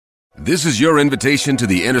This is your invitation to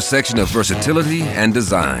the intersection of versatility and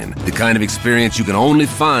design. The kind of experience you can only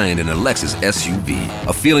find in a Lexus SUV.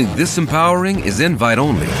 A feeling this empowering is invite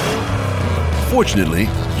only. Fortunately,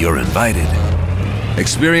 you're invited.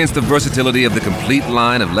 Experience the versatility of the complete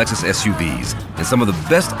line of Lexus SUVs and some of the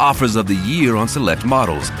best offers of the year on select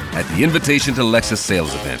models at the Invitation to Lexus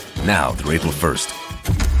sales event, now through April 1st.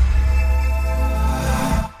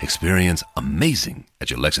 Experience amazing at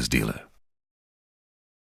your Lexus dealer.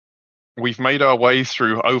 We've made our way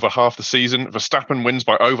through over half the season. Verstappen wins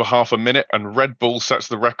by over half a minute, and Red Bull sets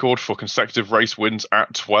the record for consecutive race wins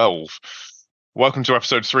at 12. Welcome to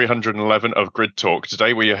episode 311 of Grid Talk.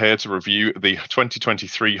 Today we are here to review the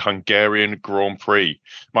 2023 Hungarian Grand Prix.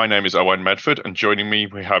 My name is Owen Medford, and joining me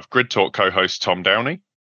we have Grid Talk co-host Tom Downey.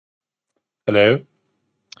 Hello.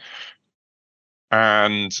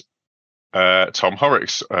 And Tom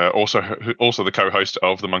Horrocks, also the co-host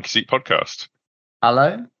of the Monkey Seat podcast.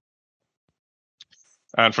 Hello.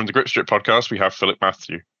 And from the Grip Strip podcast, we have Philip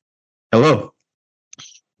Matthew. Hello.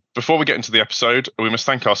 Before we get into the episode, we must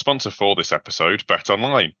thank our sponsor for this episode,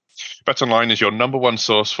 BetOnline. BetOnline is your number one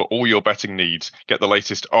source for all your betting needs. Get the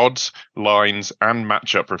latest odds, lines, and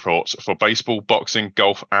matchup reports for baseball, boxing,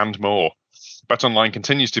 golf, and more. BetOnline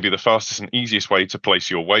continues to be the fastest and easiest way to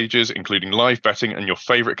place your wagers, including live betting and your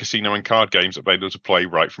favorite casino and card games available to play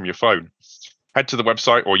right from your phone. Head to the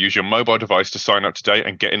website or use your mobile device to sign up today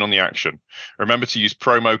and get in on the action. Remember to use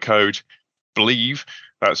promo code BLEAV,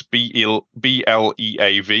 that's BLEAV,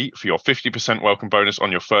 for your 50% welcome bonus on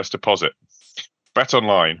your first deposit. Bet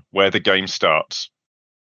online, where the game starts.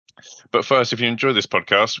 But first, if you enjoy this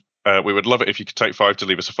podcast, we would love it if you could take 5 to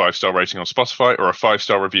leave us a 5-star rating on Spotify or a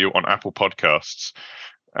 5-star review on Apple Podcasts.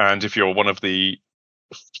 And if you're one of the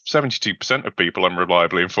 72% of people I'm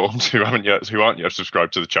reliably informed who aren't yet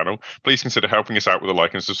subscribed to the channel, please consider helping us out with a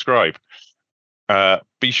like and subscribe.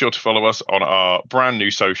 Be sure to follow us on our brand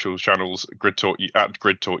new social channels, Grid Talk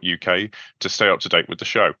UK, to stay up to date with the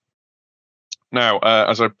show. Now,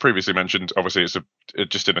 as I previously mentioned, obviously it's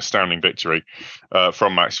just an astounding victory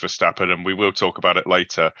from Max Verstappen, and we will talk about it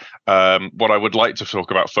later. What I would like to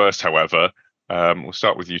talk about first, however, we'll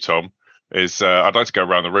start with you, Tom, is I'd like to go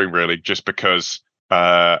around the room really, just because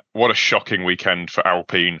what a shocking weekend for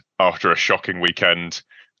Alpine after a shocking weekend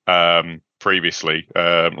previously.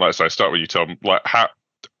 Let's say start with you, Tom. Like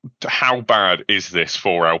how bad is this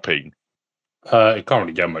for Alpine? It can't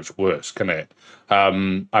really get much worse, can it? I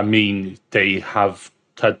mean, they have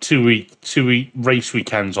had two race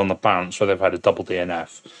weekends on the bounce where they've had a double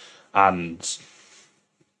DNF, and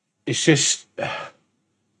it's just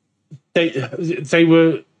they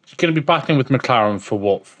were going to be battling with McLaren for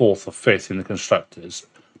what, 4th or 5th in the constructors.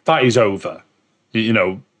 That is over. You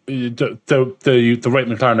know, the rate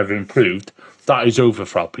McLaren have improved. That is over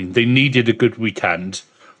for Alpine. They needed a good weekend.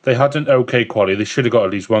 They had an okay quality. They should have got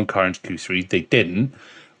at least one car into Q3. They didn't,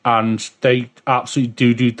 and they absolutely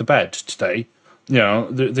do the bed today. You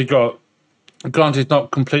know, they got, granted,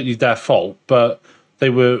 not completely their fault, but they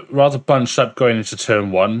were rather bunched up going into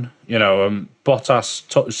turn one. You know, Bottas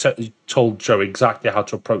told Joe exactly how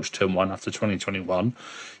to approach turn one after 2021.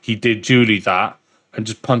 He did duly that and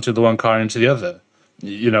just punted the one car into the other.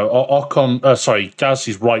 You know,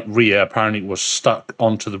 Gasly's right rear apparently was stuck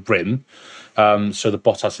onto the rim, so the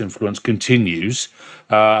Bottas influence continues.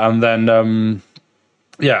 And then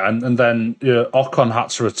Ocon had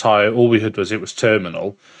to retire. All we heard was it was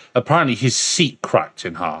terminal. Apparently his seat cracked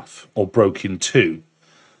in half or broke in two.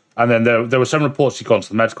 And then there were some reports he'd gone to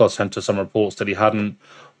the medical centre, some reports that he hadn't.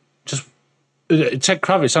 Just Ted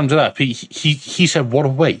Kravitz summed it up. He said, "What a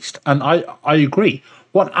waste," and I agree.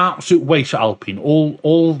 What an absolute waste at Alpine.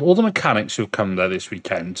 All the mechanics who've come there this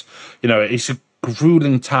weekend. You know, it's a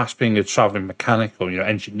grueling task being a travelling mechanic or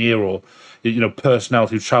engineer or personnel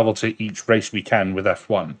who travel to each race weekend with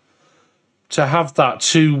F1. To have that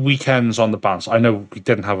 2 weekends on the bounce. I know we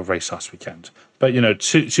didn't have a race last weekend, but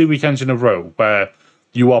two weekends in a row where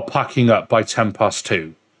you are packing up by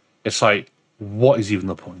 2:10. It's like, what is even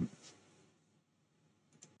the point?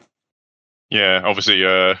 Yeah, obviously,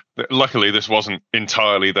 luckily this wasn't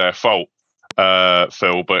entirely their fault,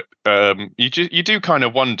 Phil. But you do kind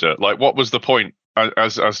of wonder, like, what was the point?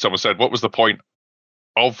 As Thomas said, what was the point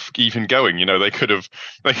of even going? You know, they could have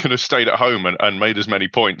stayed at home and made as many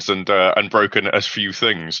points and broken as few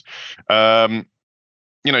things. Do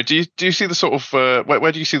you see the sort of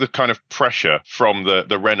where do you see the kind of pressure from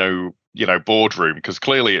the Renault boardroom? Because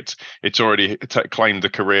clearly it's already claimed the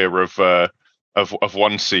career of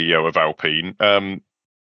one CEO of Alpine.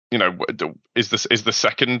 Is the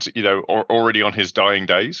second already on his dying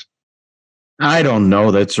days? I don't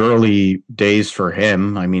know. That's early days for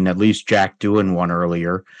him. I mean, at least Jack doing one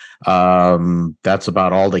earlier. That's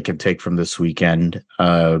about all they can take from this weekend.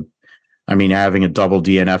 I mean, having a double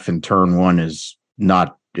DNF in turn one is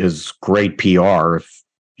great PR if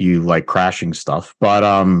you like crashing stuff, but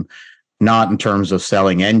not in terms of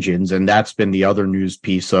selling engines. And that's been the other news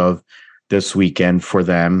piece of this weekend for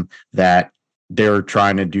them, that they're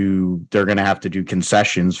going to have to do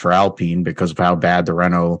concessions for Alpine because of how bad the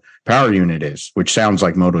Renault power unit is, which sounds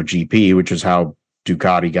like MotoGP, which is how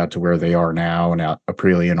Ducati got to where they are now and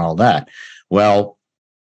Aprilia and all that. Well,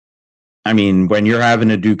 I mean, when you're having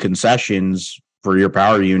to do concessions for your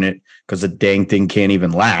power unit because the dang thing can't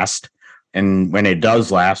even last, and when it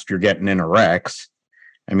does last, you're getting in a wrecks.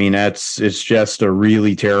 I mean, it's just a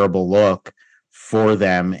really terrible look for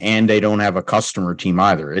them, and they don't have a customer team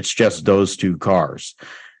either. It's just those two cars,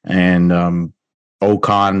 and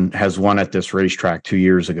Ocon has won at this racetrack 2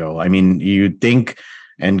 years ago. I mean, you'd think,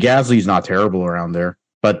 and Gasly's not terrible around there,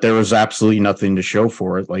 but there was absolutely nothing to show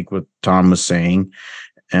for it, like what Tom was saying.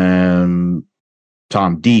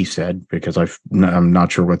 Tom D said, because I'm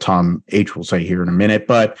not sure what Tom H will say here in a minute,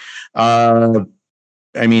 but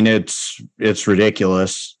I mean, it's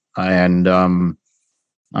ridiculous. And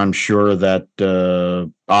I'm sure that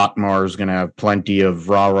Otmar is going to have plenty of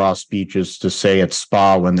rah-rah speeches to say at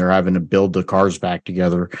Spa when they're having to build the cars back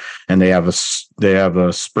together, and they have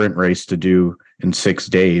a sprint race to do in 6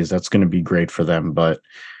 days. That's going to be great for them, but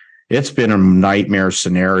it's been a nightmare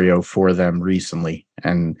scenario for them recently,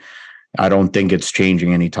 and I don't think it's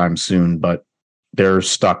changing anytime soon, but they're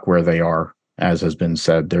stuck where they are. As has been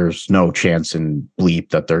said, there's no chance in bleep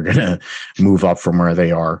that they're going to move up from where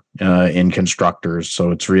they are in constructors.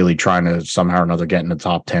 So it's really trying to somehow or another get in the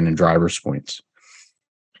top 10 in drivers' points.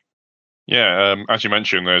 Yeah, as you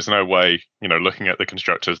mentioned, there's no way, looking at the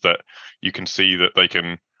constructors, that you can see that they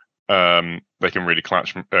can really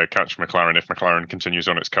catch McLaren if McLaren continues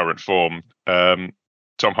on its current form. Tom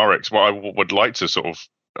Horrocks, what I would like to sort of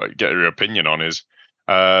get your opinion on is,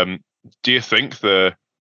 do you think the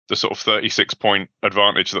sort of 36-point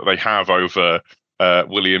advantage that they have over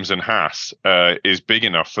Williams and Haas is big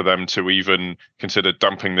enough for them to even consider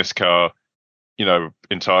dumping this car,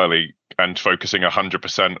 entirely, and focusing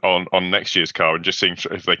 100% on next year's car and just seeing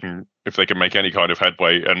if they can make any kind of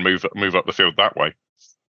headway and move up the field that way?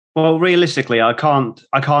 Well, realistically, I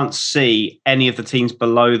can't see any of the teams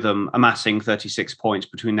below them amassing 36 points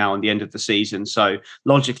between now and the end of the season. So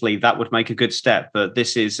logically, that would make a good step. But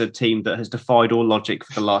this is a team that has defied all logic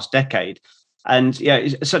for the last decade. And yeah,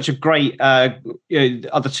 it's such a great. Other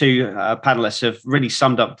two panelists have really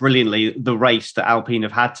summed up brilliantly the race that Alpine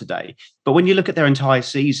have had today. But when you look at their entire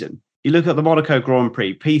season, you look at the Monaco Grand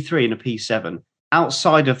Prix, P3 and a P7.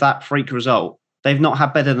 Outside of that freak result, they've not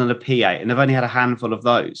had better than a P8, and they've only had a handful of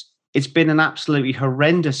those. It's been an absolutely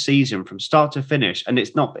horrendous season from start to finish. And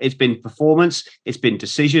it's been performance, it's been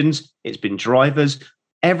decisions, it's been drivers,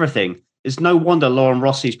 everything. It's no wonder Laurent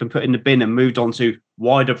Rossi's been put in the bin and moved on to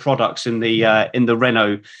wider products in the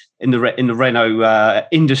Renault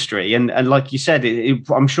industry. And like you said,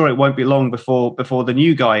 I'm sure it won't be long before the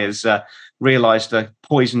new guy has realised the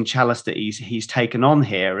poison chalice that he's taken on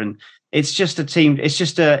here. And it's just a team. It's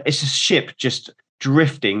a ship just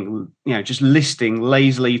drifting, just listing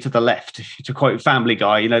lazily to the left. To quote Family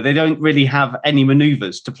Guy, they don't really have any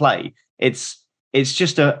manoeuvres to play. It's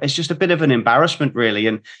just a bit of an embarrassment, really.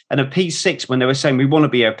 And a P6, when they were saying we want to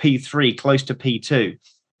be a P3 close to P2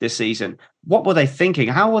 this season, what were they thinking?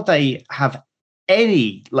 How would they have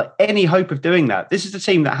any hope of doing that? This is the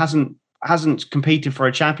team that hasn't competed for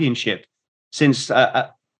a championship since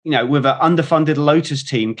with an underfunded Lotus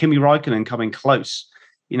team, Kimi Räikkönen coming close.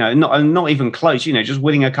 Not even close. Just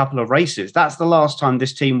winning a couple of races. That's the last time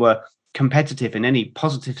this team were competitive in any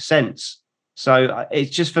positive sense. So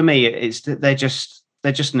it's just, for me, they're just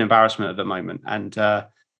an embarrassment at the moment, and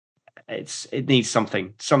it needs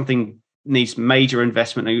something. Something needs major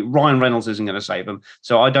investment. Ryan Reynolds isn't going to save them,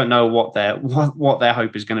 so I don't know what their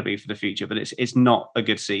hope is going to be for the future. But it's not a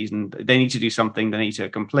good season. They need to do something. They need to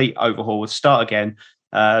complete overhaul, start again,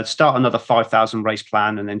 start another 5,000 race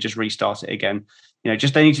plan, and then just restart it again. They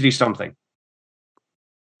need to do something.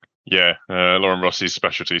 Yeah, Laurent Rossi's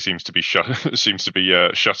specialty seems to be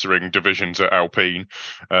shuttering divisions at Alpine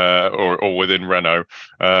or within Renault,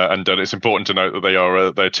 and it's important to note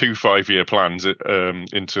that they're 2 5-year plans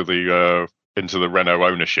into the Renault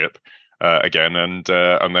ownership again, and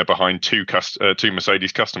they're behind two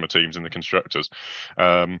Mercedes customer teams in the constructors.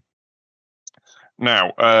 Now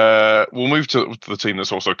we'll move to the team that's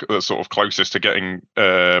sort of closest to getting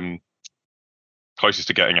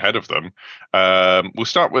ahead of them. We'll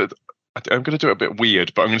start with I'm going to do it a bit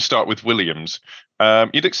weird, but I'm going to start with Williams.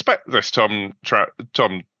 You'd expect this Tom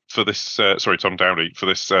Downey for this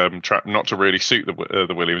track not to really suit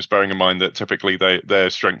the Williams, bearing in mind that typically their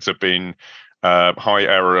strengths have been high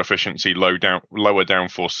error efficiency, lower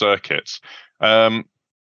downforce circuits.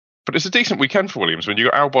 But it's a decent weekend for Williams when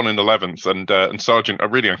you got Albon in 11th and Sargent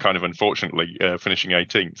really kind of unfortunately finishing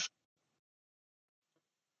 18th.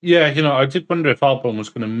 Yeah, I did wonder if Albon was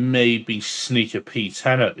going to maybe sneak a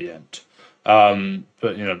P10 at the end.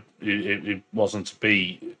 But, it wasn't to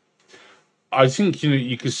be. I think,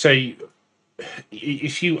 you could say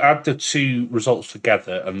if you add the two results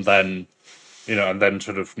together and then,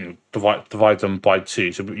 sort of divide them by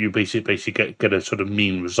two, so you basically get a sort of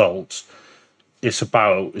mean result. It's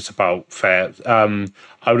about fair.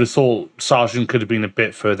 I would have thought Sargent could have been a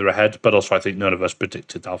bit further ahead, but also I think none of us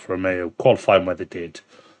predicted Alfa Romeo qualifying where they did,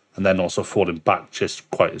 and then also falling back just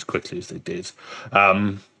quite as quickly as they did.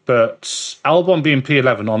 But Albon being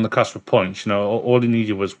P11 on the cusp of points, all he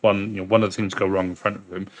needed was one of the things go wrong in front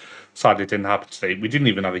of him. Sadly, it didn't happen today. We didn't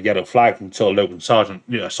even have a yellow flag until Logan Sargent.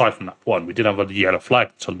 Aside from that one, we didn't have a yellow flag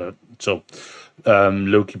until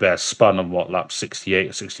Loki Bear spun on lap 68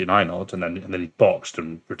 or 69 odd, and then he boxed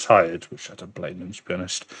and retired, which I don't blame him, to be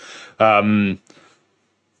honest. It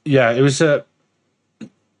was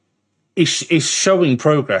it's showing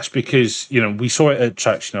progress because we saw it at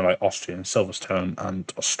tracks like Austria and Silverstone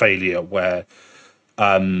and Australia where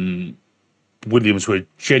Williams were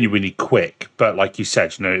genuinely quick, but like you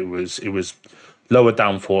said, it was lower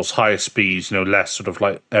downforce, higher speeds, less sort of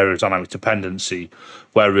like aerodynamic dependency.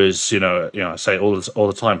 Whereas, I say all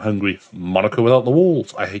the time, Hungary, Monaco without the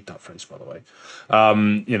walls. I hate that phrase, by the way.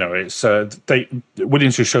 It's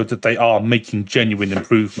Williams have showed that they are making genuine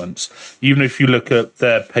improvements. Even if you look at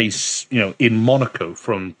their pace, in Monaco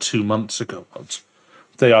from 2 months ago,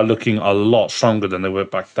 they are looking a lot stronger than they were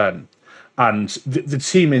back then. And the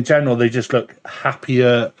team in general, they just look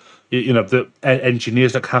happier. The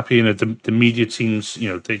engineers look happy. The media teams,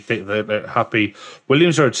 they're happy.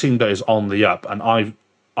 Williams are a team that is on the up, and I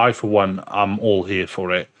for one, am all here for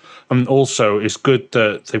it. And also, it's good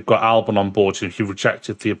that they've got Albon on board. And he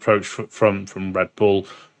rejected the approach from Red Bull.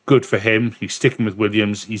 Good for him. He's sticking with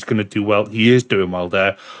Williams. He's going to do well. He is doing well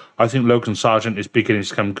there. I think Logan Sargent is beginning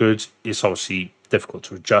to come good. It's obviously difficult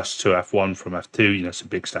to adjust to F1 from F2. It's a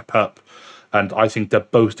big step up. And I think they're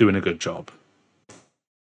both doing a good job.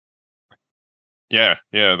 Yeah,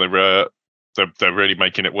 they're really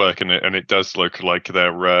making it work, and it does look like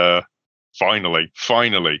they're finally.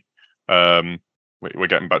 We're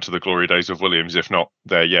getting back to the glory days of Williams, if not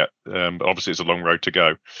there yet. But obviously, it's a long road to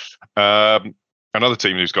go. Another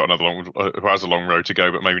team who has a long road to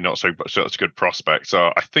go, but maybe not such good prospects.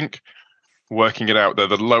 I think working it out, they're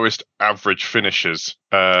the lowest average finishers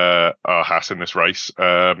are Haas in this race.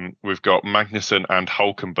 We've got Magnussen and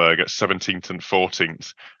Hulkenberg at 17th and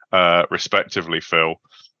 14th. Respectively, Phil.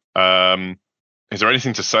 Is there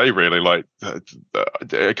anything to say really? Like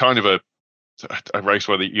kind of a race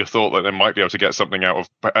where you thought that they might be able to get something out of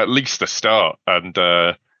at least the start, and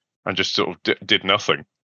just sort of did nothing.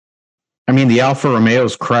 I mean, the Alfa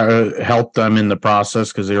Romeos helped them in the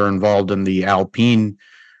process because they were involved in the Alpine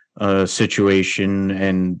situation,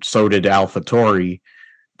 and so did AlphaTauri.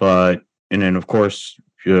 And then of course,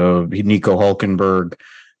 Nico Hulkenberg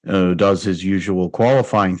does his usual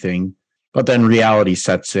qualifying thing, but then reality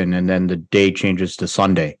sets in, and then the day changes to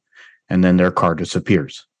Sunday, and then their car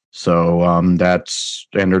disappears. So and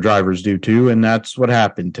their drivers do too, and that's what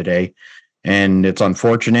happened today. And it's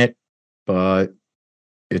unfortunate, but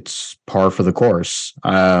it's par for the course.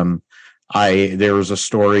 There was a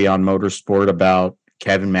story on Motorsport about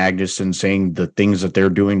Kevin Magnussen saying the things that they're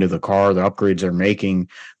doing to the car, the upgrades they're making,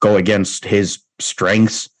 go against his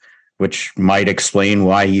strengths, which might explain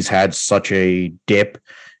why he's had such a dip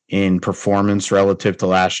in performance relative to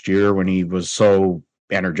last year when he was so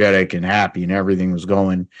energetic and happy and everything was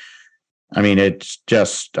going. I mean, it's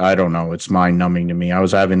just, I don't know, it's mind-numbing to me. I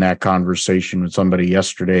was having that conversation with somebody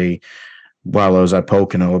yesterday while I was at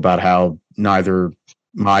Pocono about how neither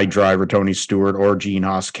my driver, Tony Stewart, or Gene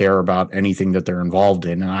Haas care about anything that they're involved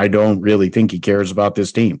in. And I don't really think he cares about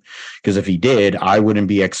this team, because if he did, I wouldn't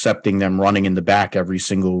be accepting them running in the back every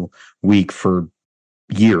single week for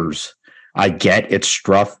years. I get it's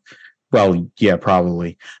Struff. Well, yeah,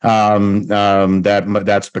 probably.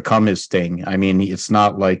 That's become his thing. I mean, it's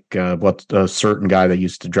not like what a certain guy that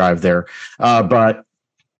used to drive there, but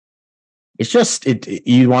it's just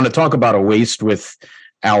you want to talk about a waste with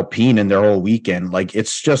Alpine and their whole weekend. Like,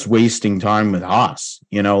 it's just wasting time with Haas.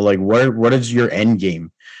 Like what is your end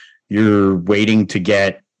game? You're waiting to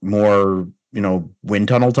get more wind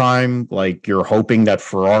tunnel time. Like, you're hoping that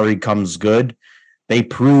Ferrari comes good. They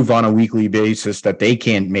prove on a weekly basis that they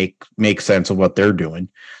can't make sense of what they're doing.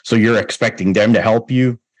 So you're expecting them to help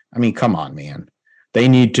you? I mean, come on, man. They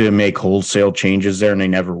need to make wholesale changes there, and they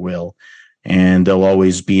never will. And they'll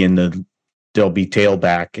always be they'll be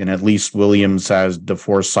tailback. And at least Williams has the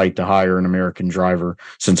foresight to hire an American driver,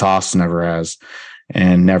 since Haas never has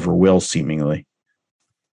and never will, seemingly.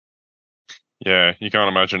 Yeah, you can't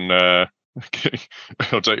imagine.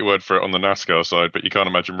 I'll take your word for it on the NASCAR side, but you can't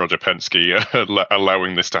imagine Roger Penske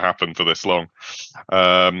allowing this to happen for this long.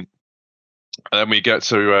 And we get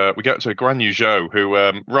to Guan Yu Zhou,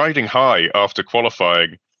 who riding high after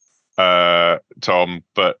qualifying, Tom,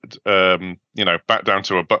 but back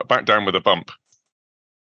down with a bump.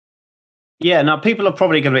 Yeah, now people are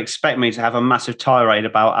probably going to expect me to have a massive tirade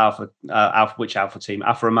about which Alpha team,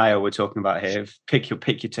 Alfa Romeo we're talking about here. Pick your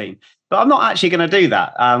team, but I'm not actually going to do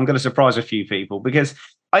that. I'm going to surprise a few people because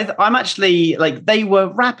I'm actually they were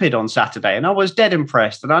rapid on Saturday, and I was dead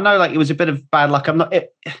impressed. And I know it was a bit of bad luck.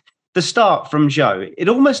 The start from Zhou, it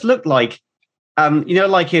almost looked like.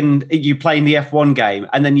 Like in you playing the F1 game,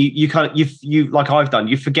 and then you like I've done,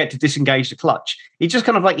 you forget to disengage the clutch. He just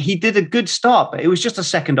he did a good start, but it was just a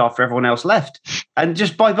second after everyone else left, and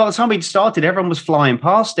just by the time he'd started, everyone was flying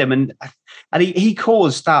past him, and he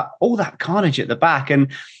caused all that carnage at the back.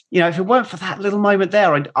 And if it weren't for that little moment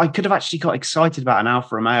there, I could have actually got excited about an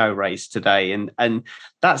Alfa Romeo race today, and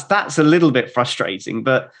that's a little bit frustrating,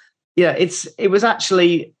 but yeah, it was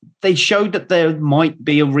actually they showed that there might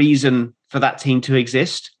be a reason for that team to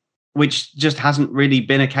exist, which just hasn't really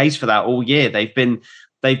been a case for that all year. They've been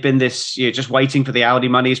this just waiting for the Audi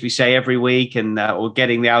money, as we say every week, and or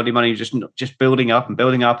getting the Audi money, just building up,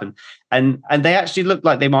 and they actually looked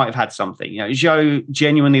like they might have had something. Zhou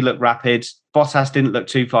genuinely looked rapid. Bottas didn't look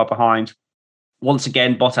too far behind. Once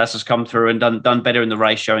again, Bottas has come through and done better in the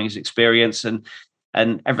race, showing his experience and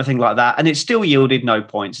everything like that. And it still yielded no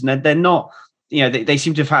points. And they're not. They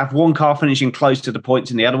seem to have one car finishing close to the points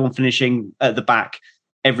and the other one finishing at the back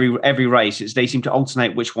every race. They seem to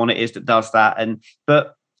alternate which one it is that does that.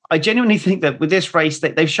 But I genuinely think that with this race,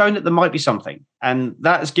 they've shown that there might be something. And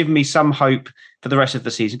that has given me some hope for the rest of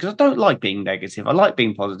the season, because I don't like being negative. I like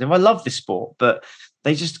being positive. I love this sport, but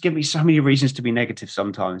they just give me so many reasons to be negative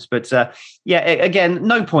sometimes. But again,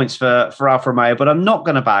 no points for Alfa Romeo, but I'm not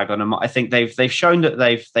going to bag on them. I think they've shown that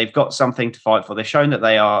they've got something to fight for. They've shown that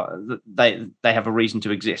they have a reason to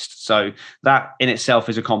exist. So that in itself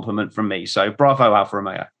is a compliment from me. So bravo, Alfa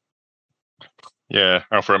Romeo. Yeah,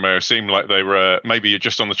 Alfa Romeo seemed like they were maybe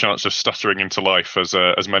just on the chance of stuttering into life, as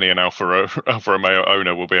many an Alfa Romeo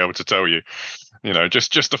owner will be able to tell you.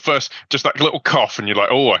 Just that little cough, and you're like,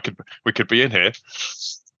 oh, we could be in here.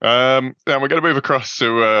 Now we're going to move across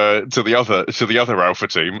to the other Alfa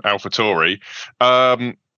team, AlphaTauri.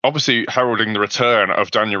 Obviously heralding the return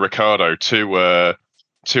of Daniel Ricciardo to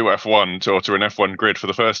F1 or to an F1 grid for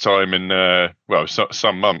the first time in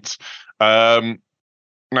some months.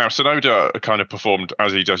 Now, Tsunoda kind of performed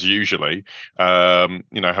as he does usually, having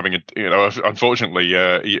unfortunately,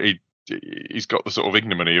 he's got the sort of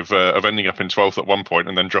ignominy of ending up in 12th at one point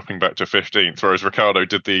and then dropping back to 15th, whereas Ricciardo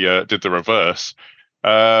did the reverse.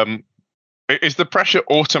 Is the pressure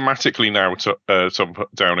automatically now, Tom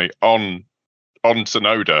Downey, on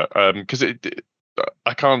Tsunoda? Because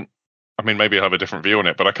I can't. I mean, maybe I have a different view on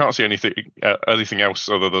it, but I can't see anything else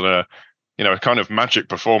other than a kind of magic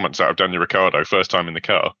performance out of Daniel Ricciardo, first time in the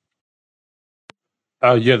car.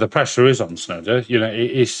 The pressure is on Tsunoda.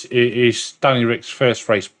 It is Danny Rick's first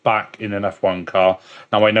race back in an F1 car.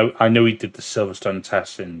 Now I know he did the Silverstone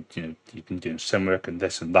test, and he's been doing Simric and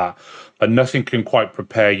this and that, but nothing can quite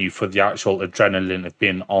prepare you for the actual adrenaline of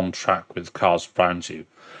being on track with cars around you.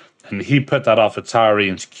 And he put that AlphaTauri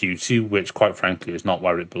into Q2, which, quite frankly, is not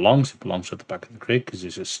where it belongs. It belongs at the back of the grid because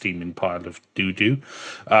it's a steaming pile of doo-doo.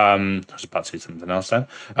 I was about to say something else then.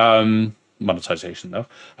 Monetization, though.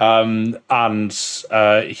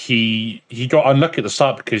 He got unlucky at the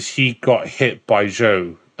start because he got hit by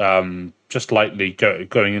Zhou just lightly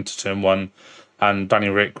going into turn one. And Danny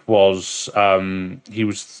Rick was he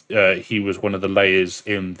was one of the layers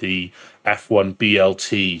in the F1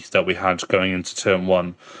 BLT that we had going into turn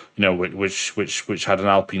one, which had an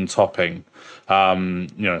Alpine topping,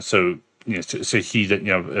 so he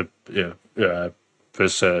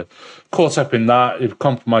was caught up in that. It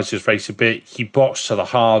compromised his race a bit. He boxed to the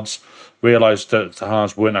hards, realised that the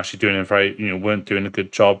hards weren't actually weren't doing a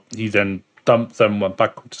good job. He then dumped them, went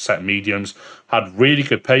back to set mediums, had really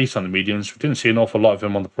good pace on the mediums. We didn't see an awful lot of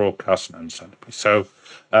him on the broadcast, understandably so.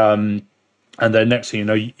 And then next thing you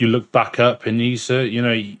know, you look back up and he's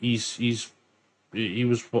he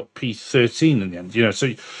was what P13 in the end.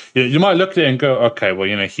 So you might look at it and go, okay, well,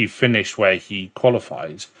 he finished where he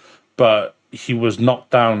qualified, but he was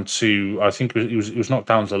knocked down to, I think he was knocked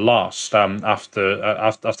down to last after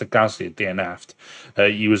Gasly had DNF'd.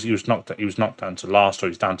 He was knocked down to last, or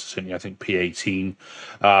he's down to certainly I think P18.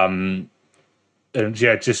 And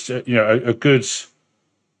yeah, just a good.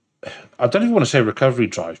 I don't even want to say recovery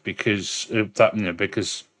drive because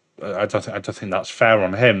because I don't think that's fair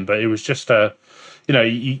on him. But it was just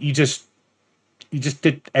you just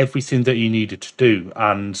did everything that you needed to do,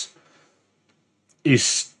 and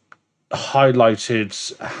is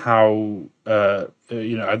highlighted how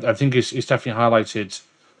I think it's definitely highlighted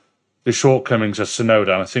the shortcomings of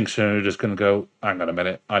Tsunoda, and I think Tsunoda's going to go, hang on a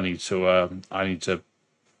minute, I need to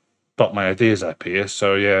dot my ideas up here.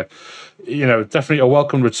 So yeah, definitely a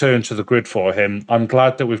welcome return to the grid for him. I'm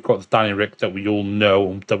glad that we've got the Danny Rick that we all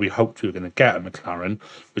know that we hoped we were going to get at McLaren,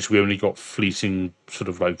 which we only got fleeting sort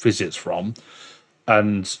of like visits from.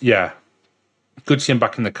 And yeah, good to see him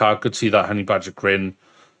back in the car. Good to see that honey badger grin.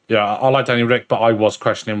 Yeah, I like Danny Rick, but I was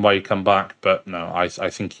questioning why he come back. But no, I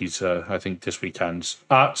think he's. I think this weekend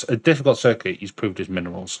at a difficult circuit, he's proved his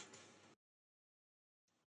minerals.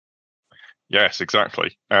 Yes,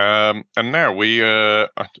 exactly. And now we. I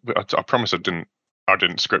promise I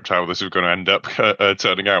didn't script how this was going to end up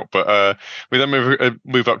turning out, but we then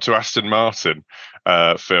move up to Aston Martin.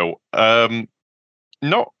 Phil,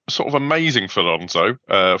 not sort of amazing for Alonso,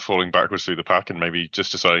 falling backwards through the pack, and maybe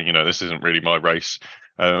just deciding, this isn't really my race.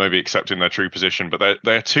 Maybe accepting their true position, but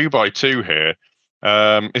they're 2x2 here.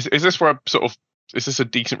 Is this where is this a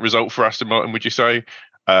decent result for Aston Martin? Would you say?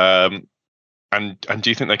 And do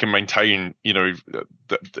you think they can maintain?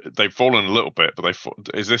 They've fallen a little bit, but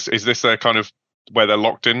is this their kind of where they're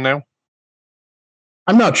locked in now?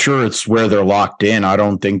 I'm not sure it's where they're locked in. I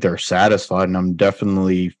don't think they're satisfied, and I'm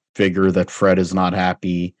definitely figure that Fred is not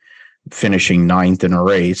happy finishing 9th in a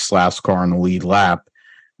race, last car in the lead lap.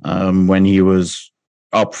 When he was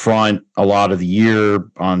up front a lot of the year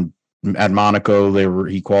at Monaco,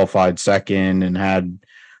 he qualified second and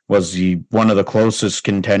was one of the closest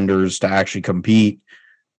contenders to actually compete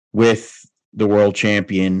with the world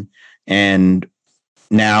champion. And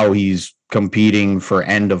now he's competing for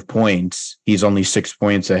end of points. He's only 6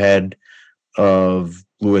 points ahead of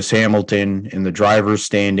Lewis Hamilton in the driver's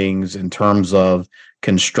standings. In terms of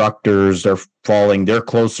constructors, they're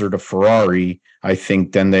closer to Ferrari, I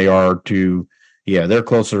think, than they are to, they're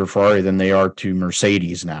closer to Ferrari than they are to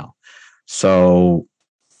Mercedes now. So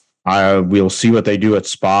we'll see what they do at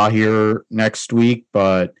Spa here next week,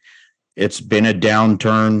 but it's been a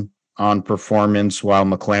downturn on performance while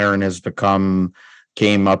McLaren has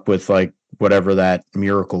came up with like whatever that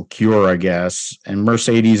miracle cure, I guess, and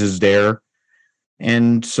Mercedes is there.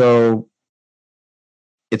 And so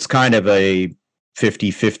it's kind of a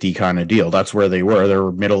 50-50 kind of deal. That's where they were.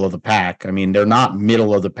 They're middle of the pack. I mean, they're not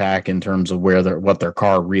middle of the pack in terms of what their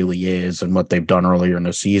car really is and what they've done earlier in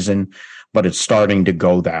the season, but it's starting to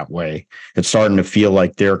go that way. It's starting to feel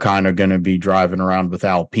like they're kind of going to be driving around with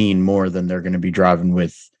Alpine more than they're going to be driving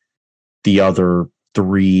with the other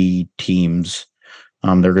three teams.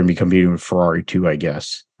 They're going to be competing with Ferrari too, I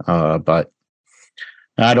guess. But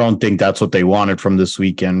I don't think that's what they wanted from this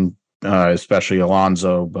weekend, especially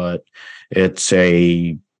Alonso, but it's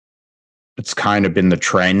kind of been the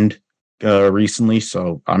trend recently.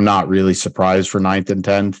 So I'm not really surprised for 9th and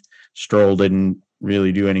 10th. Stroll didn't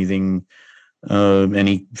really do anything. And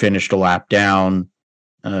he finished a lap down.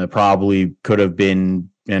 Probably could have been,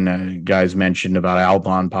 and guys mentioned about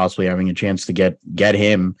Albon possibly having a chance to get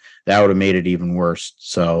him. That would have made it even worse.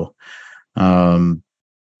 So,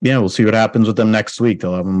 we'll see what happens with them next week.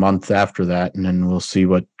 They'll have a month after that, and then we'll see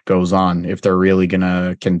what goes on. If they're really going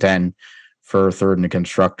to contend for third in the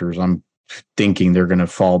constructors, I'm thinking they're going to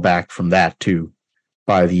fall back from that too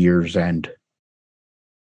by the year's end.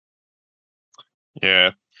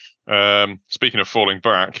 Yeah. Speaking of falling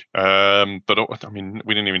back, but I mean,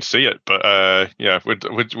 we didn't even see it. But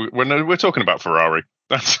we're talking about Ferrari.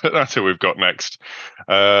 That's who we've got next.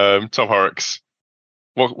 Tom Horrocks.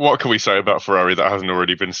 What can we say about Ferrari that hasn't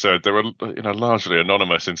already been said? They were, largely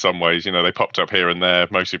anonymous in some ways. They popped up here and there,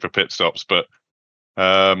 mostly for pit stops. But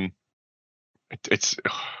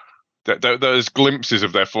there's glimpses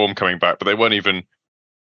of their form coming back, but they weren't even.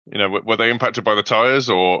 Were they impacted by the tires,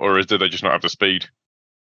 or did they just not have the speed?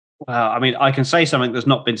 I mean, I can say something that's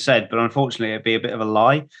not been said, but unfortunately, it'd be a bit of a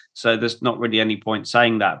lie. So there's not really any point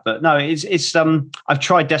saying that. But no, it's. I've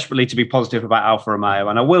tried desperately to be positive about Alfa Romeo,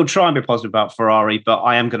 and I will try and be positive about Ferrari, but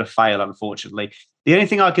I am going to fail, unfortunately. The only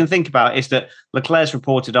thing I can think about is that Leclerc's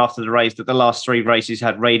reported after the race that the last 3 races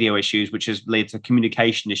had radio issues, which has led to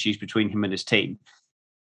communication issues between him and his team.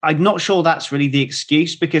 I'm not sure that's really the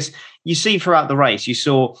excuse, because you see throughout the race, you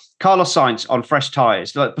saw Carlos Sainz on fresh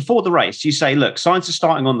tyres. Like before the race, you say, look, Sainz is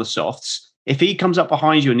starting on the softs. If he comes up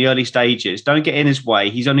behind you in the early stages, don't get in his way.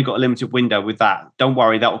 He's only got a limited window with that. Don't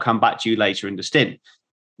worry, that will come back to you later in the stint.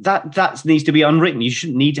 That needs to be unwritten. You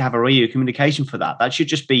shouldn't need to have a radio communication for that. That should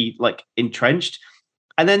just be like entrenched.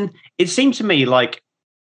 And then it seemed to me like,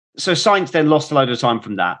 so Sainz then lost a load of time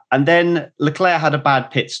from that. And then Leclerc had a bad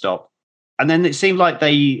pit stop. And then it seemed like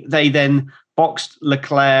they then boxed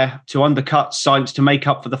Leclerc to undercut Sainz to make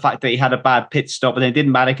up for the fact that he had a bad pit stop. And it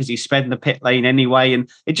didn't matter because he sped in the pit lane anyway. And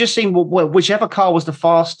it just seemed whichever car was the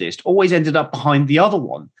fastest always ended up behind the other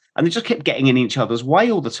one. And they just kept getting in each other's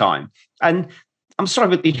way all the time. And I'm sorry,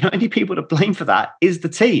 but the only people to blame for that is the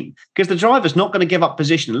team, because the driver's not going to give up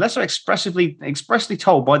position unless they're expressly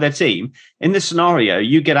told by their team, in this scenario,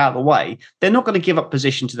 you get out of the way. They're not going to give up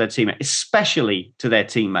position to their teammate, especially to their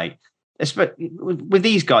teammate. With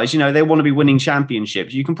these guys, they want to be winning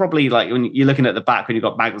championships. You can probably, like, when you're looking at the back, when you've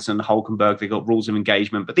got Magnussen and Hulkenberg, they've got rules of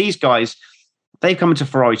engagement. But these guys, they've come into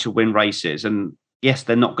Ferrari to win races. And yes,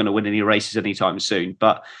 they're not going to win any races anytime soon,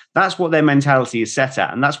 but that's what their mentality is set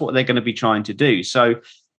at. And that's what they're going to be trying to do. So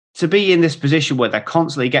to be in this position where they're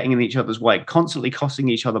constantly getting in each other's way, constantly costing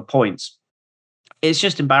each other points, it's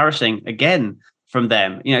just embarrassing again from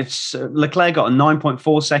them. Leclerc got a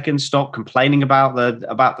 9.4 second stop, complaining about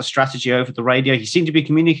the strategy over the radio. He seemed to be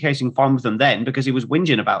communicating fine with them then because he was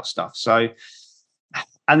whinging about stuff. So,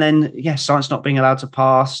 and then, Sainz not being allowed to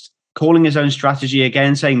pass, calling his own strategy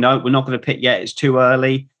again, saying, no, we're not going to pit yet. It's too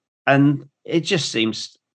early. And it just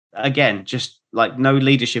seems, again, just like no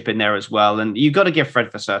leadership in there as well. And you've got to give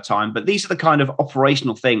Fred Vasseur time. But these are the kind of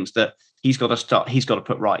operational things that he's got to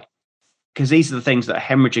put right, because these are the things that are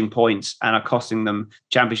hemorrhaging points and are costing them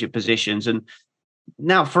championship positions. And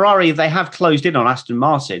now Ferrari, they have closed in on Aston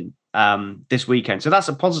Martin this weekend. So that's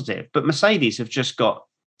a positive. But Mercedes have just got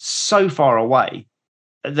so far away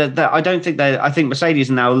that I think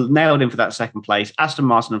Mercedes are now nailed in for that second place. Aston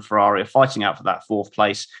Martin and Ferrari are fighting out for that fourth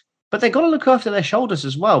place. But they've got to look after their shoulders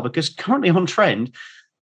as well, because currently on trend,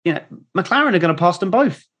 McLaren are going to pass them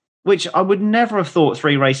both, which I would never have thought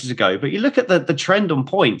 3 races ago. But you look at the trend on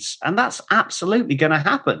points, and that's absolutely going to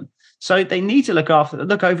happen. So they need to look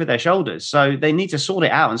over their shoulders. So they need to sort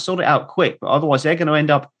it out and sort it out quick. But otherwise, they're going to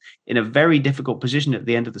end up in a very difficult position at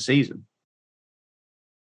the end of the season.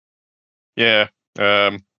 Yeah.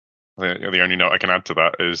 The only note I can add to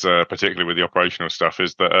that is, particularly with the operational stuff,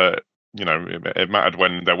 is that it mattered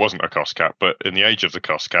when there wasn't a cost cap, but in the age of the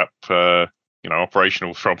cost cap,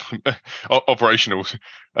 operational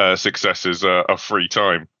successes are free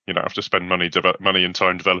time. You don't have to spend money and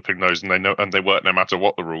time developing those, and they work no matter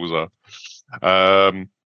what the rules are.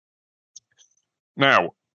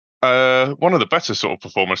 Now, one of the better sort of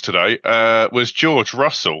performers today was George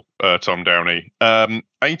Russell, Tom Downey,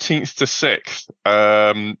 18th to 6th.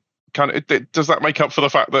 Does that make up for the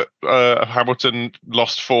fact that Hamilton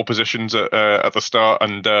lost 4 positions at the start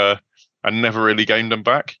and never really gained them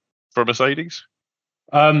back for Mercedes?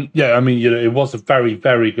 It was a very,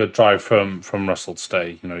 very good drive from Russell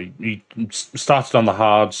today. He started on the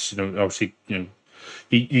hards. Obviously,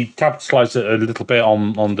 he capitalised a little bit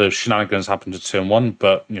on the shenanigans happened at turn 1,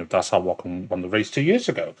 but that's how Walker won the race 2 years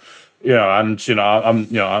ago. I'm not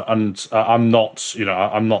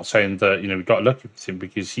saying that we got lucky with him,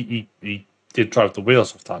 because he did drive the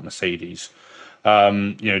wheels off that Mercedes.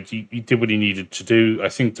 He did what he needed to do. I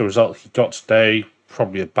think the result he got today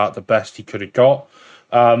probably about the best he could have got.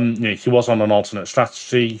 He was on an alternate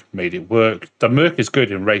strategy, made it work. The Merc is good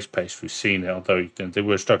in race pace. We've seen it, although they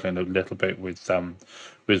were struggling a little bit with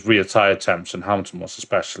rear tyre attempts, and Hamilton was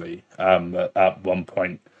especially at one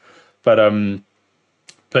point. But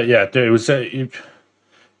yeah, it was.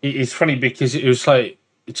 It's funny because it was like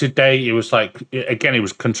today. It was like, again, it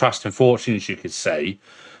was contrasting fortunes, you could say,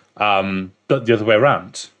 but the other way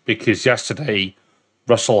around. Because yesterday,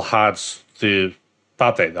 Russell had the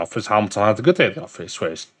bad day at the office, Hamilton had the good day at the office.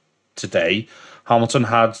 Whereas today, Hamilton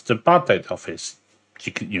had the bad day at the office.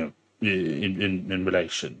 In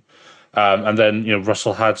relation, and then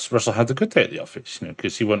Russell had the good day at the office.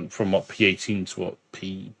 Because he went from P18 to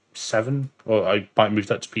P7, or I might move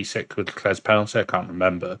that to P6 with Leclerc's penalty. I can't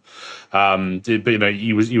remember. But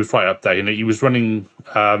he was right up there. He was running.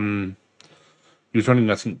 He was running,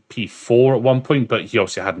 I think, P4 at one point, but he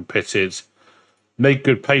obviously hadn't pitted. Made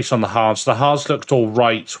good pace on the hards. The hards looked all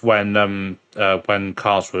right when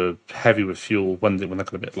cars were heavy with fuel. When they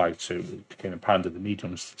got a bit lighter, it became apparent that the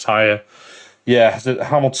medium was the tyre. Yeah,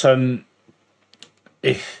 Hamilton.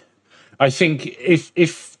 I think if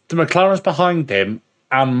the McLarens behind him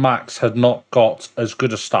and Max had not got as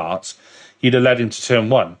good a start, he'd have led into turn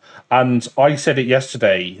one. And I said it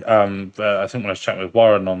yesterday. I think when I was chatting with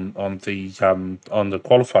Warren on the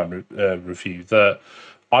qualifying review, that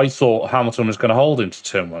I thought Hamilton was going to hold into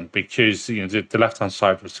turn one because the left hand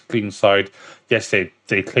side was the clean side. Yes, they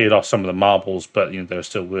cleared off some of the marbles, but there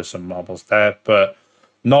still were some marbles there. But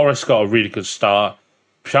Norris got a really good start.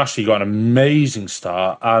 Piastri got an amazing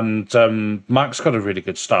start, and Max got a really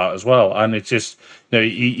good start as well. And it just,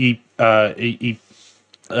 Max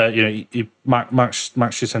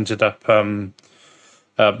just ended up,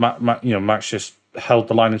 Max just held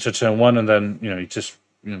the line into turn one, and then he just,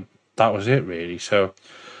 that was it really. So,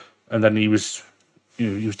 and then he was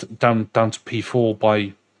down to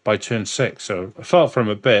P4 by turn 6. So I felt for him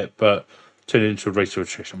a bit, but turned into a race of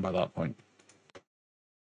attrition by that point.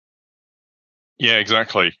 Yeah,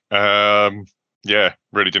 exactly. Really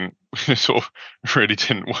didn't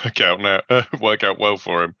work out well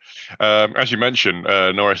for him. As you mentioned,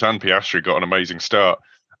 Norris and Piastri got an amazing start.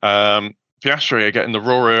 Piastri are getting the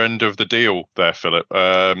rawer end of the deal there, Philip.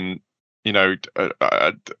 I've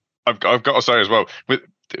got to say as well,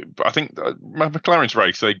 I think McLaren's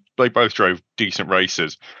race, they both drove decent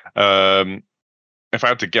races. If I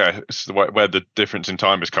had to guess where the difference in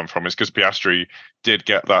time has come from, is because Piastri did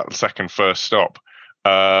get that first stop,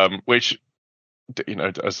 which,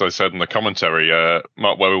 as I said in the commentary,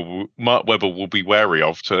 Mark Webber will be wary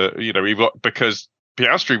of. Because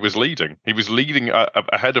Piastri was leading, he was leading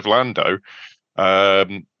ahead of Lando,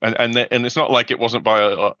 and it's not like it wasn't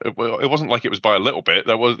it wasn't like it was by a little bit.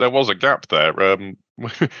 There was a gap there.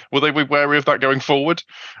 Will they be wary of that going forward?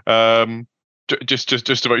 Just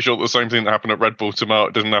to make sure that the same thing that happened at Red Bull tomorrow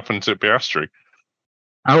doesn't happen to Piastri.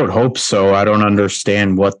 I would hope so. I don't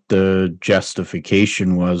understand what the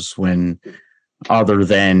justification was other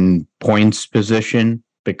than points position,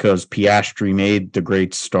 because Piastri made the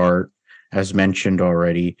great start, as mentioned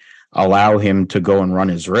already, allow him to go and run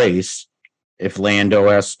his race. If Lando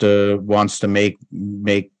wants to make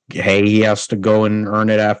hay, he has to go and earn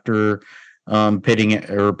it after pitting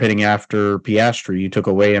after Piastri. You took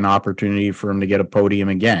away an opportunity for him to get a podium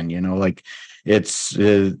again.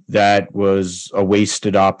 That was a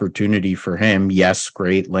wasted opportunity for him. Yes,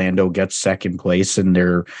 great, Lando gets second place and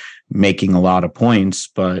they're making a lot of points,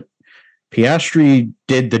 but Piastri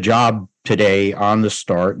did the job today on the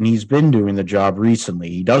start, and he's been doing the job recently.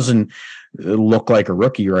 He doesn't look like a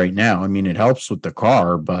rookie right now. I mean, it helps with the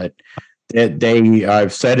car, but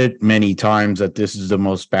I've said it many times that this is the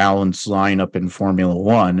most balanced lineup in Formula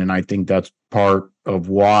One, and I think that's part of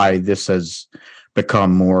why this has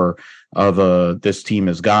become more of this team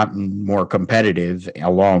has gotten more competitive,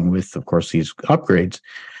 along with, of course, these upgrades.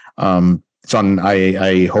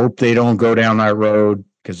 I hope they don't go down that road,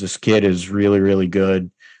 because this kid is really, really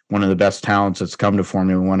good. One of the best talents that's come to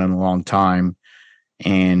Formula One in a long time.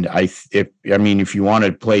 And if you want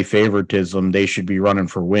to play favoritism, they should be running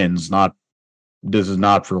for wins. This is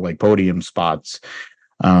not for like podium spots.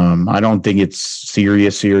 I don't think it's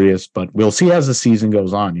serious, but we'll see as the season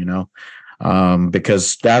goes on,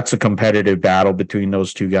 because that's a competitive battle between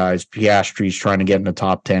those two guys. Piastri's trying to get in the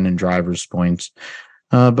top 10 in drivers' points.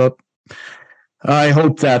 But I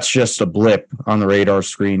hope that's just a blip on the radar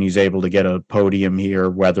screen. He's able to get a podium here,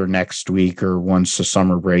 whether next week or once the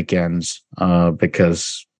summer break ends,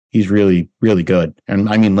 because he's really, really good. And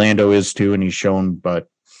I mean, Lando is too, and he's shown, but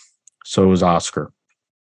so is Oscar.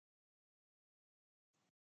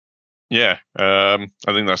 Yeah, I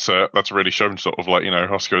think that's really shown, sort of like,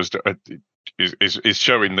 Oscar is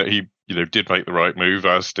showing that he did make the right move,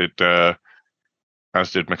 as did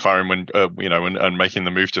McLaren when and making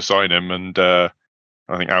the move to sign him, and I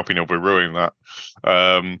think Alpine will be ruining that.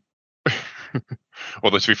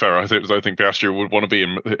 Although, to be fair, I don't think Piastri would want to be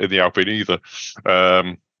in the Alpine either.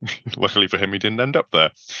 Luckily for him, he didn't end up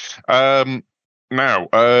there. Now,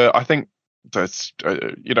 I think that's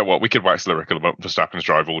we could wax lyrical about Verstappen's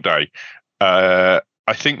drive all day. I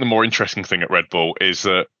think the more interesting thing at Red Bull is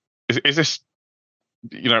that is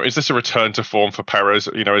this a return to form for Perez?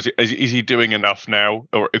 Is he doing enough now,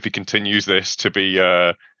 or if he continues this, to be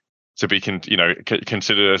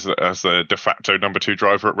considered as the de facto number 2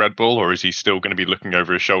 driver at Red Bull, or is he still going to be looking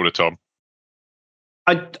over his shoulder, Tom?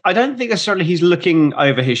 I don't think necessarily he's looking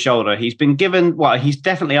over his shoulder. He's been given, he's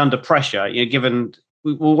definitely under pressure, given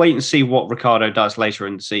we'll wait and see what Ricciardo does later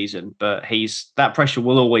in the season. But that pressure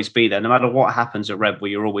will always be there, no matter what happens at Red Bull.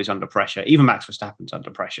 You're always under pressure. Even Max Verstappen's under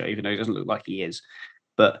pressure, even though he doesn't look like he is.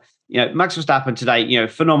 But Max Verstappen today,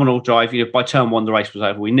 phenomenal drive. By turn one, the race was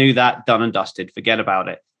over. We knew that, done and dusted. Forget about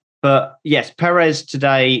it. But yes, Perez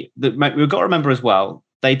today. We've got to remember as well.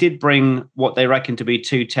 They did bring what they reckon to be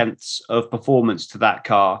 2/10 of performance to that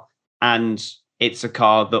car, and it's a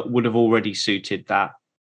car that would have already suited that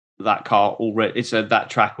car already. It's that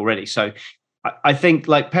track already. So I think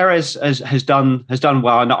Perez has done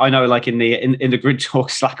well. I know like in the grid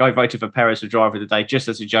talk Slack, I voted for Perez for driver of the day just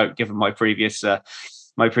as a joke, given my previous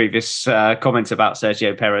comments about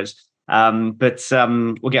Sergio Perez. But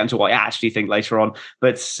we'll get into what I actually think later on.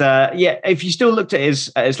 But if you still looked at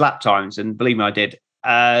his lap times, and believe me, I did.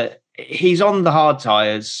 He's on the hard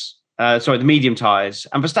tires. The medium tires,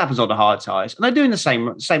 and Verstappen's on the hard tires, and they're doing the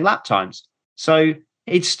same lap times. So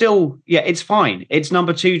it's still, it's fine. It's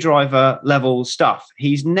number 2 driver level stuff.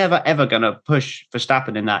 He's never ever going to push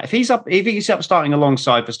Verstappen in that. If he's up starting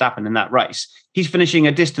alongside Verstappen in that race, he's finishing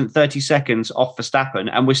a distant 30 seconds off Verstappen,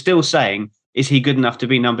 and we're still saying, is he good enough to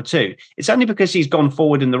be number 2? It's only because he's gone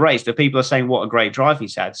forward in the race that people are saying what a great drive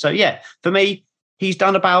he's had. So for me, he's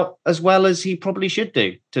done about as well as he probably should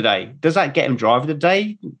do today. Does that get him driver of the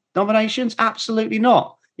day nominations? Absolutely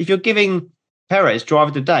not. If you're giving Perez driver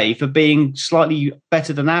of the day for being slightly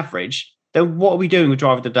better than average, then what are we doing with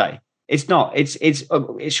driver of the day? It's not. It's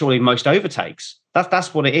surely most overtakes.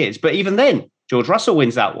 That's what it is. But even then, George Russell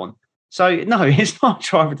wins that one. So no, it's not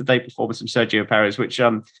driver of the day performance from Sergio Perez, which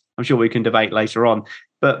I'm sure we can debate later on.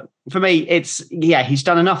 But for me, he's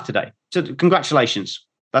done enough today. So congratulations.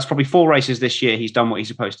 That's probably 4 races this year. He's done what he's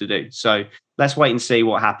supposed to do. So let's wait and see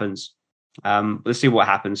what happens. Let's see what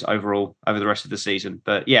happens overall over the rest of the season.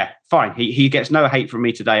 But fine. He gets no hate from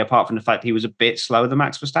me today, apart from the fact he was a bit slower than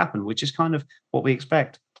Max Verstappen, which is kind of what we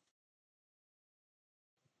expect.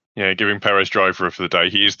 Yeah, giving Perez driver of the day.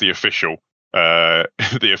 He is the official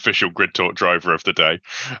Grid Talk driver of the day.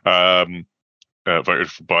 Voted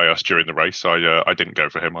by us during the race. I didn't go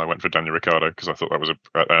for him. I went for Daniel Ricciardo because I thought that was an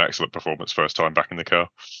excellent performance first time back in the car.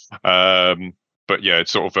 But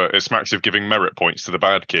it's sort of it smacks of giving merit points to the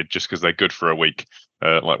bad kid just because they're good for a week,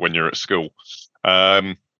 like when you're at school.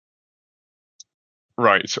 Right.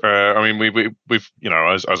 I mean, we've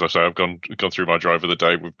as I say, I've gone through my driver of the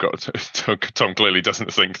day. We've got Tom clearly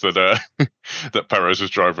doesn't think that that Perez was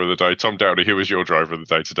driver of the day. Tom Dowdy, who was your driver of the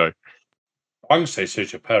day today? I'm going to say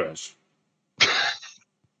Sergio Perez.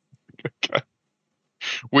 Okay.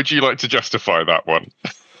 Would you like to justify that one?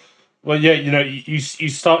 Well, you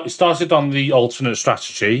started on the alternate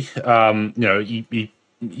strategy. You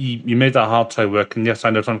made that hard time work, and yes, I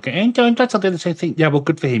know Tom going, that's not the same thing. Yeah, well,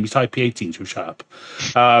 good for him. He's IP18, so shut up.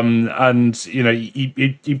 And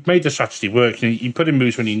you made the strategy work. You put in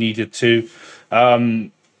moves when you needed to,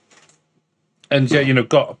 and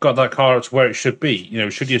got that car up to where it should be.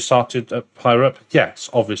 Should you have started higher up? Yes,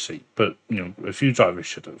 obviously, but a few drivers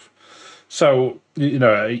should have. So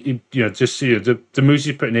just the moves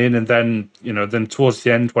you're putting in, and then towards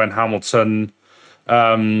the end when Hamilton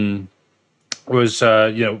was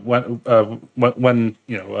when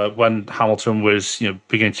Hamilton was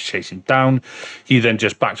beginning to chase him down, he then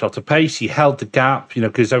just backed off the pace. He held the gap,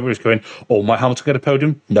 because everyone was going, "Oh, might Hamilton get a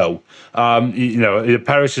podium?" No,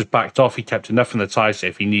 Perez just backed off. He kept enough in the tyres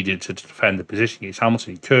if he needed to defend the position against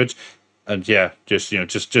Hamilton. He could, and just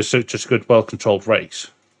a good, well controlled race.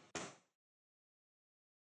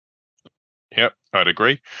 Yep, I'd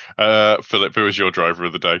agree. Philip, who was your driver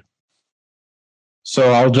of the day?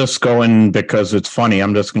 So I'll just go in because it's funny.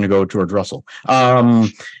 I'm just going to go George Russell. He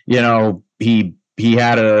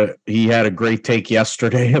had a great take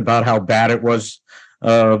yesterday about how bad it was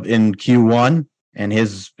in Q1 and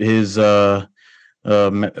his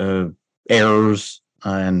errors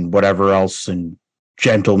and whatever else and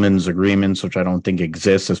gentlemen's agreements, which I don't think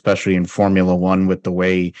exists, especially in Formula One with the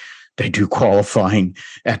way they do qualifying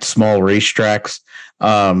at small racetracks.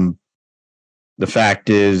 The fact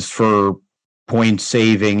is, for point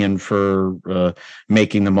saving and for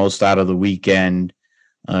making the most out of the weekend,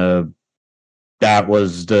 that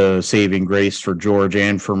was the saving grace for George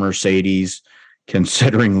and for Mercedes,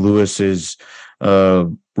 considering Lewis's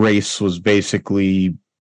race was basically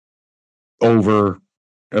over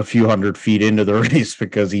a few hundred feet into the race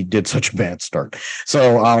because he did such a bad start.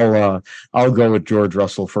 So I'll go with George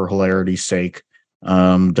Russell for hilarity's sake.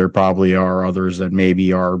 There probably are others that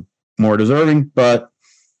maybe are more deserving, but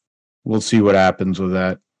we'll see what happens with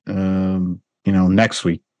that, next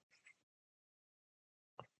week.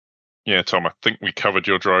 Yeah, Tom, I think we covered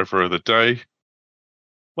your driver of the day.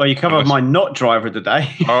 Well, you covered my not driver of the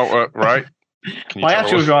day. Oh, right. My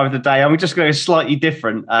actual driver of the day, I'm just going slightly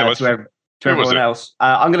different to everyone else.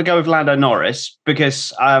 I'm going to go with Lando Norris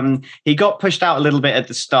because he got pushed out a little bit at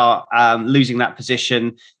the start, losing that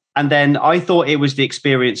position. And then I thought it was the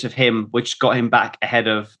experience of him which got him back ahead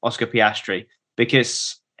of Oscar Piastri,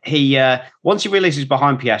 because he once he realized he's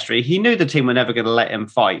behind Piastri, he knew the team were never going to let him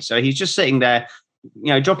fight. So he's just sitting there,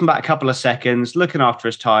 dropping back a couple of seconds, looking after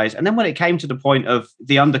his tyres. And then when it came to the point of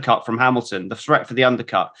the undercut from Hamilton, the threat for the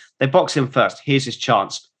undercut, they box him first. Here's his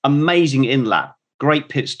chance. Amazing in-lap, great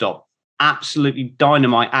pit stop, absolutely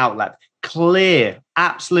dynamite outlap,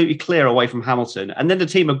 absolutely clear away from Hamilton. And then the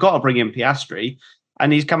team have got to bring in Piastri,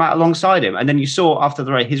 and he's come out alongside him. And then you saw after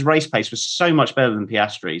the race, his race pace was so much better than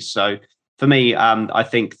Piastri's. So for me, I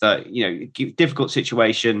think that, difficult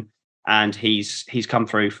situation, and he's come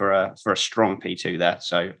through for a strong P2 there.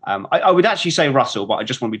 So I would actually say Russell, but I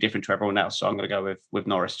just want to be different to everyone else. So I'm going to go with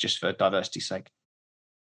Norris just for diversity's sake.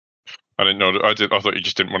 I didn't know. I thought you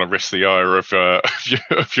just didn't want to risk the ire of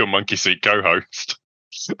your monkey seat co-host.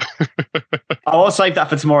 I'll save that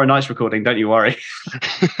for tomorrow night's recording. Don't you worry.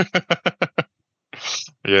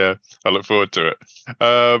 Yeah, I look forward to it.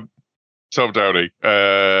 Tom Downey,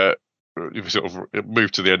 you've sort of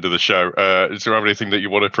moved to the end of the show. Is there anything that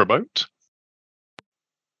you want to promote?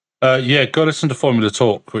 Yeah, go listen to Formula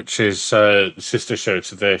Talk, which is the sister show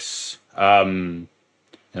to this.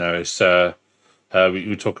 It's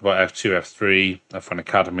we talk about F2, F3, F1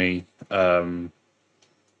 Academy, and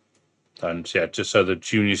yeah, just the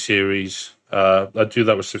junior series. I do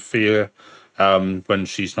that with Sophia when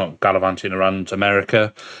she's not gallivanting around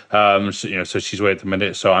America. So she's away at the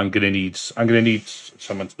minute. So I'm gonna need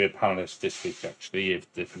someone to be a panelist this week, actually,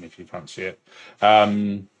 if you fancy it.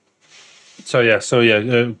 Go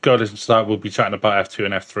listen to that. We'll be chatting about F2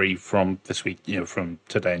 and F3 from this week, from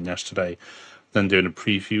today and yesterday. Then doing a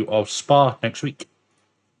preview of Spa next week.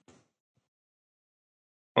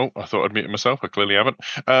 Oh, I thought I'd muted myself. I clearly haven't.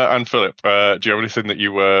 And Philip, do you have anything that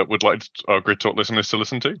you would like our Grid Talk listeners to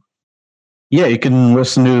listen to? Yeah, you can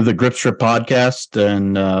listen to the Grip Strip podcast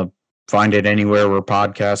and find it anywhere where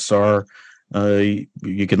podcasts are.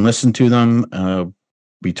 You can listen to them.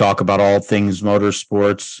 We talk about all things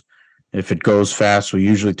motorsports. If it goes fast, we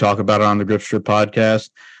usually talk about it on the Grip Strip podcast.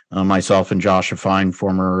 Myself and Josh Fine,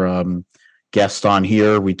 former guest on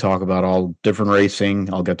here, we talk about all different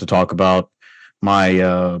racing. I'll get to talk about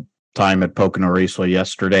my time at Pocono Raceway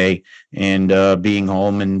yesterday and being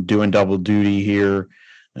home and doing double duty here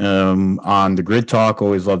on the Grid Talk.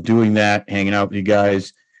 Always love doing that, hanging out with you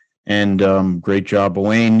guys. And great job,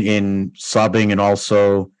 Wayne, in subbing, and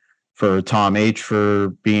also for Tom H for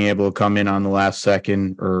being able to come in on the last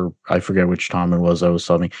second, or I forget which Tom it was I was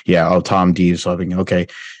subbing. Yeah, Tom D is subbing. Okay,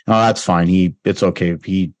 that's fine. It's okay.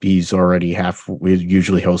 He's already we're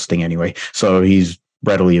usually hosting anyway, so he's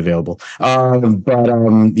readily available.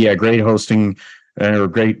 Yeah, great hosting or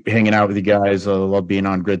great hanging out with you guys. I love being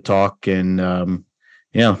on Grid Talk, and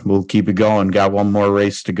yeah, we'll keep it going. Got one more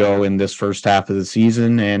race to go in this first half of the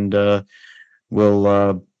season, and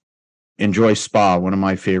we'll enjoy Spa, one of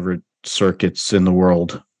my favorite circuits in the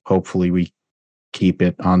world. Hopefully we keep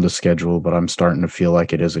it on the schedule, but I'm starting to feel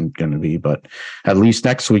like it isn't going to be. But at least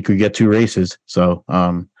next week we get 2 races, so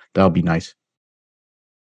that'll be nice.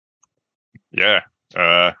 Yeah.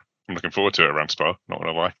 I'm looking forward to it around Spa, not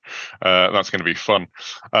gonna lie. That's going to be fun.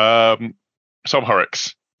 Tom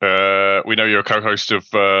Horrocks, we know you're a co-host of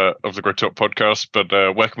the Grid Talk podcast, but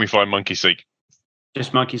where can we find Monkey Seat?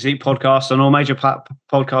 Just Monkey Seat podcast on all major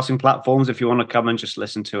podcasting platforms. If you want to come and just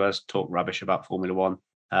listen to us talk rubbish about Formula One,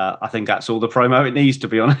 I think that's all the promo it needs, to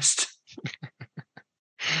be honest.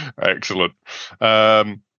 Excellent.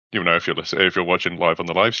 If you're watching live on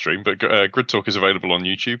the live stream, but Grid Talk is available on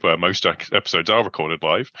YouTube, where most episodes are recorded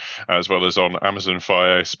live, as well as on Amazon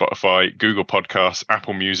Fire, Spotify, Google Podcasts,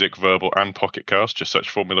 Apple Music, Verbal, and Pocket Cast. Just search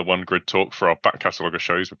Formula One Grid Talk for our back catalogue of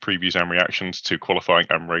shows with previews and reactions to qualifying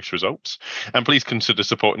and race results. And please consider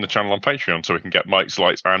supporting the channel on Patreon so we can get mics,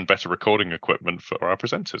 lights, and better recording equipment for our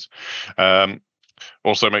presenters.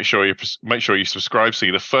 Also, make sure you subscribe so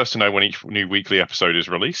you're the first to know when each new weekly episode is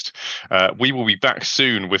released. We will be back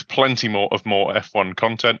soon with plenty more F1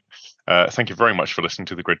 content. Thank you very much for listening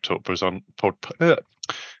to the Grid Talk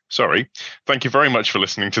Thank you very much for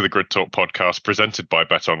listening to the Grid Talk podcast presented by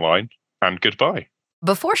Bet Online, and goodbye.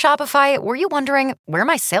 Before Shopify, were you wondering, where are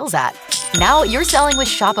my sales at? Now you're selling with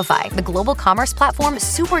Shopify, the global commerce platform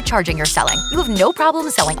supercharging your selling. You have no problem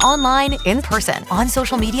selling online, in person, on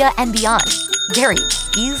social media, and beyond. Gary,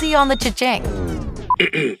 easy on the cha-ching.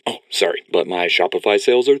 Oh, sorry, but my Shopify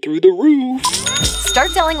sales are through the roof.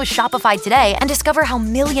 Start selling with Shopify today and discover how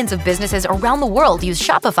millions of businesses around the world use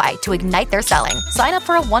Shopify to ignite their selling. Sign up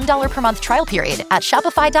for a $1 per month trial period at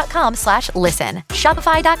shopify.com/listen.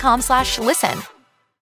 Shopify.com/listen.